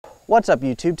What's up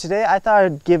YouTube? Today I thought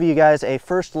I'd give you guys a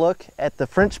first look at the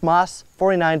French Moss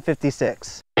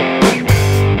 4956.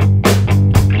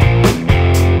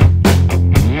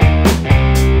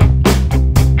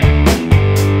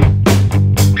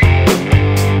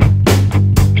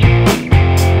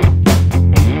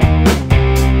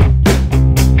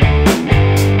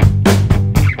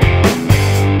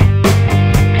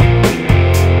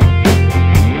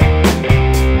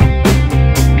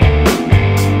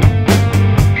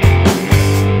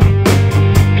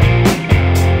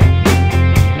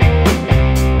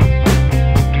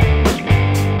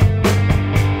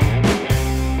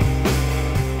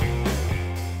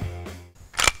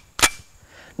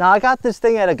 Now I got this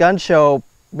thing at a gun show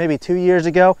maybe 2 years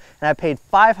ago and I paid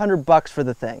 $500 for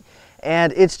the thing.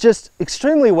 And it's just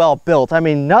extremely well built. I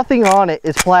mean, nothing on it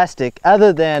is plastic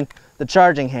other than the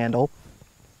charging handle.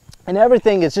 And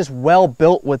everything is just well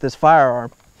built with this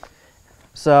firearm.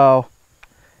 So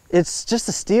it's just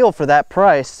a steal for that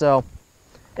price. So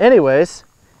anyways,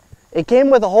 it came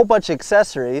with a whole bunch of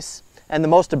accessories. And the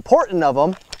most important of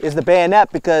them is the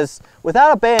bayonet, because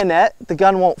without a bayonet, the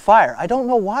gun won't fire. I don't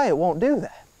know why it won't do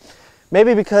that.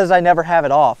 Maybe because I never have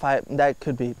it off. That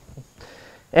could be.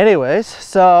 Anyways,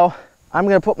 so I'm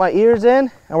gonna put my ears in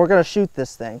and we're gonna shoot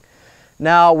this thing.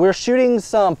 Now we're shooting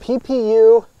some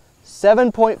PPU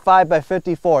 7.5 by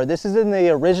 54. This is in the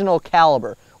original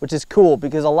caliber, which is cool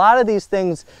because a lot of these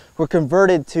things were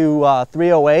converted to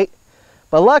 308,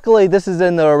 but luckily this is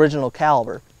in the original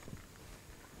caliber.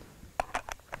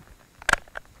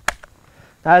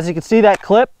 Now, as you can see, that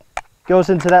clip goes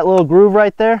into that little groove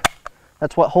right there.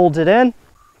 That's what holds it in.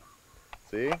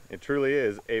 See, it truly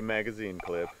is a magazine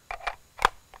clip.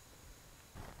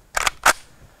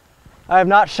 I have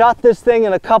not shot this thing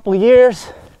in a couple years.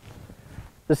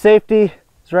 The safety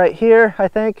is right here, I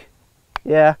think.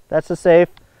 Yeah, that's the safe.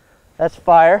 That's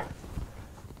fire.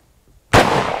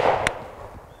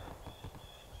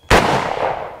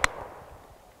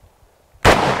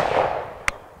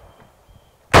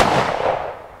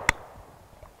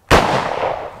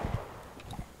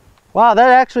 Wow, that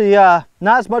actually not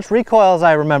as much recoil as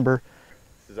I remember.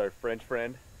 This is our French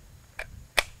friend.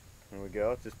 There we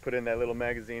go. Just put in that little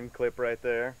magazine clip right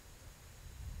there.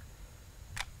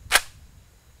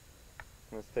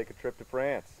 Let's take a trip to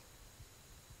France.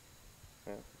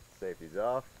 Yeah, safety's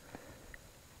off.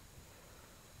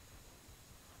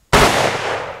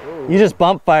 Ooh. You just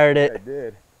bump fired it. I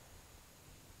did.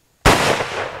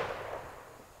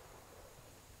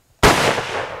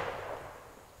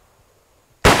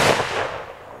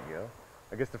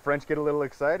 I guess the French get a little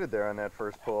excited there on that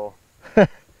first pull. Pretty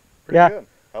yeah. Good.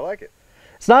 I like it.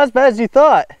 It's not as bad as you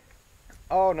thought.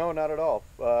 Oh, no, not at all.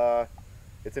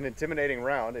 It's an intimidating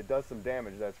round. It does some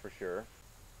damage, that's for sure.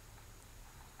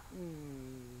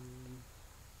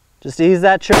 Just ease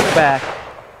that trigger back.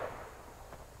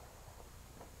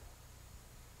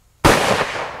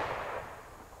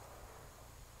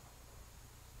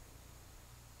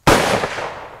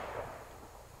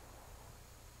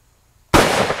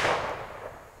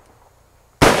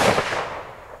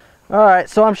 All right,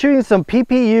 so I'm shooting some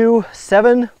PPU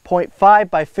 7.5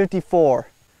 by 54.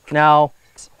 Now,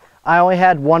 I only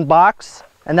had one box,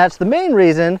 and that's the main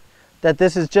reason that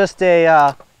this is just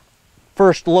a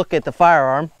first look at the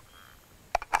firearm.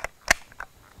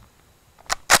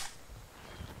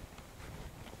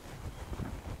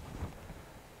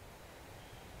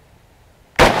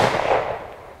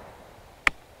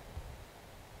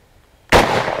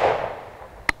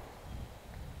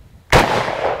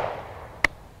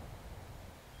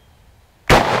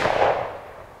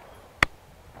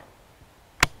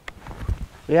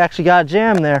 We actually got a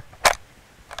jam there.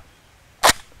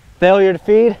 Failure to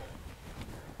feed.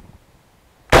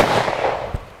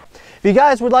 If you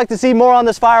guys would like to see more on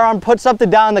this firearm, put something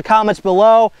down in the comments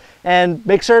below and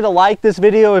make sure to like this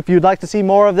video if you'd like to see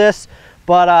more of this.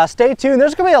 But stay tuned,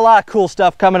 there's gonna be a lot of cool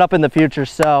stuff coming up in the future,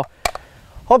 so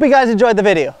hope you guys enjoyed the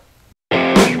video.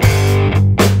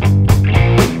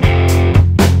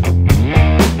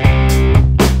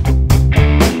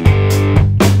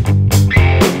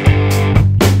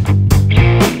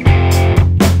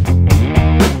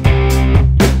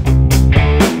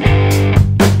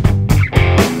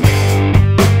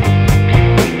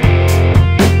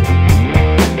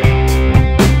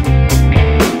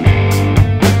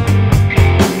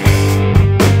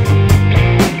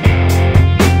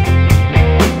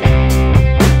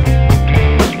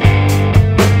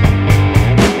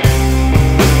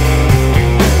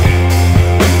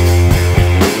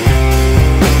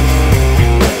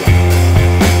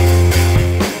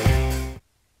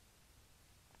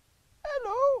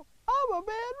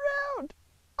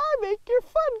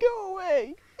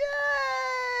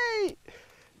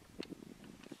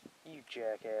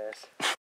 jackass.